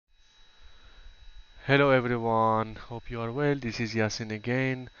Hello everyone, hope you are well. This is Yasin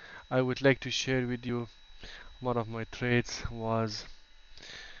again. I would like to share with you one of my trades. Was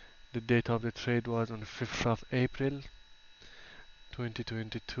the date of the trade was on 5th of April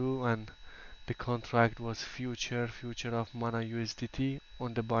 2022, and the contract was future of Mana USDT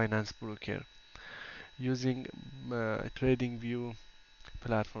on the Binance broker using TradingView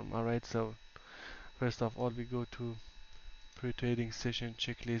platform. Alright, so first of all we go to pre-trading session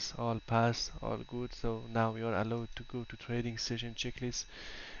checklist, all pass, all good. So now we are allowed to go to trading session checklist.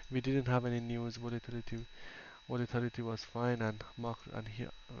 We didn't have any news. Volatility was fine, and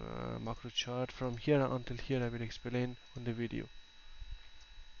macro chart. From here until here I will explain on the video.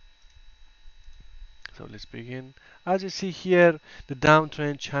 So let's begin. As you see here, the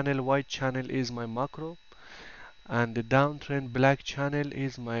downtrend channel, white channel is my macro, and the downtrend black channel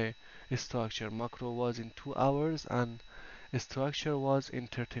is my structure. Macro was in 2 hours and structure was in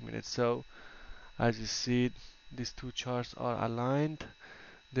 30 minutes. So as you see, these two charts are aligned.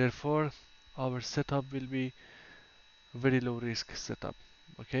 Therefore, our setup will be very low risk setup.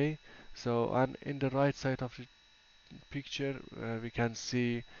 Okay, so and in the right side of the picture we can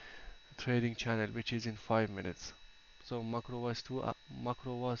see trading channel, which is in 5 minutes. So macro was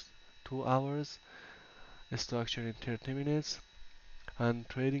 2 hours, structure in 30 minutes, and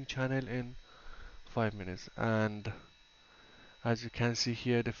trading channel in 5 minutes. And as you can see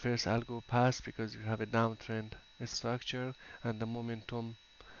here, the first algo passed because you have a downtrend structure and the momentum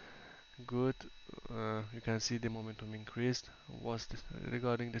good. You can see the momentum increased. Was this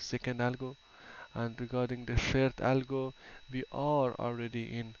regarding the second algo, and regarding the third algo, we are already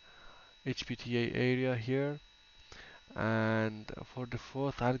in HPTA area here. And for the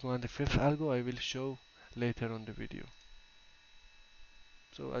fourth algo and the fifth algo, I will show later on the video.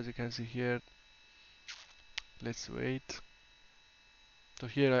 So as you can see here, let's wait. So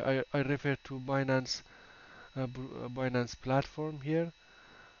here I refer to Binance platform here,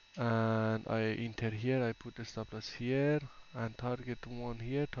 and I enter here. I put the stop loss here and target 1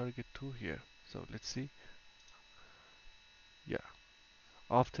 here, target 2 here. So let's see. Yeah,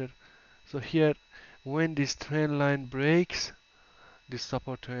 after, so here when this trend line breaks, this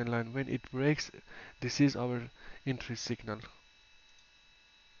support trend line, when it breaks, this is our entry signal.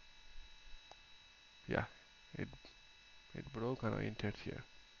 Yeah, it it broke and I entered here.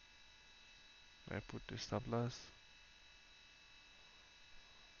 I put the stop loss.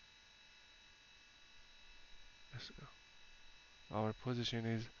 Yes, our position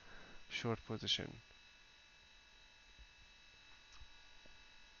is short position.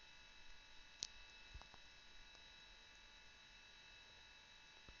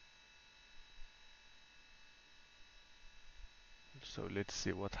 So let's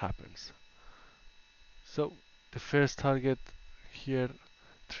see what happens. So the first target here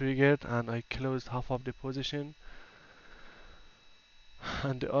triggered and I closed half of the position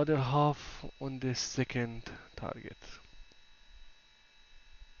and the other half on the second target.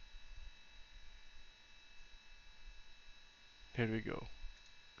 Here we go,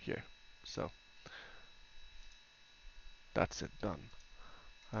 here. So that's it, done.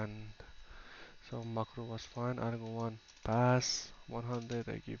 And so macro was fine. Algo 1 pass 100.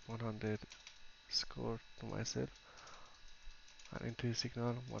 I give 100 score to myself, and entry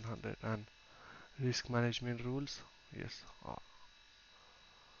signal 100. And risk management rules, yes,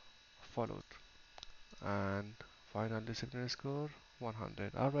 followed. And final discipline score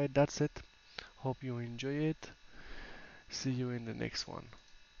 100. Alright, that's it. Hope you enjoy it. See you in the next one.